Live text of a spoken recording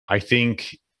I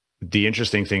think the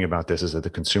interesting thing about this is that the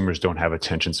consumers don't have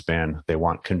attention span. They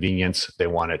want convenience. They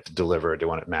want it delivered. They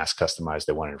want it mass customized.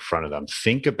 They want it in front of them.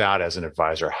 Think about, as an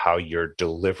advisor, how you're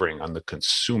delivering on the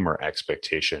consumer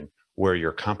expectation, where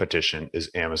your competition is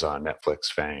Amazon, Netflix,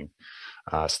 Fang,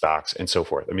 stocks, and so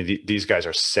forth. I mean, these guys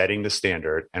are setting the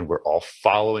standard, and we're all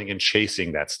following and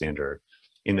chasing that standard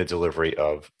in the delivery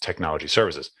of technology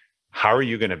services. How are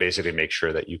you going to basically make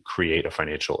sure that you create a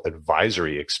financial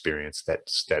advisory experience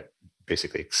that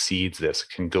basically exceeds this,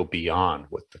 can go beyond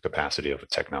what the capacity of a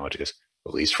technology is,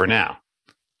 at least for now?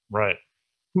 Right.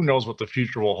 Who knows what the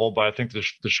future will hold, but I think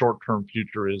the short-term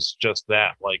future is just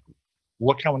that. Like,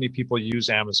 look how many people use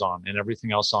Amazon and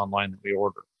everything else online that we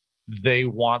order. They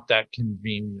want that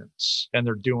convenience, and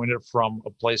they're doing it from a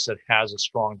place that has a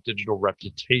strong digital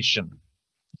reputation,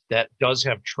 that does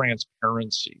have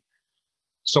transparency.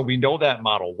 So we know that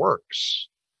model works.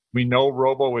 We know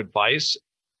robo advice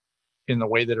in the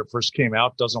way that it first came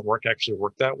out doesn't actually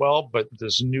work that well, but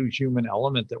this new human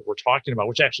element that we're talking about,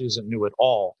 which actually isn't new at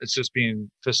all, it's just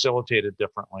being facilitated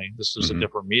differently. This is a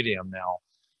different medium now.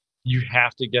 You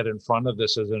have to get in front of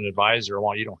this as an advisor.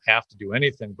 Well, you don't have to do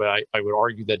anything, but I would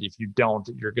argue that if you don't,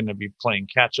 you're going to be playing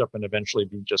catch up and eventually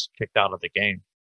be just kicked out of the game.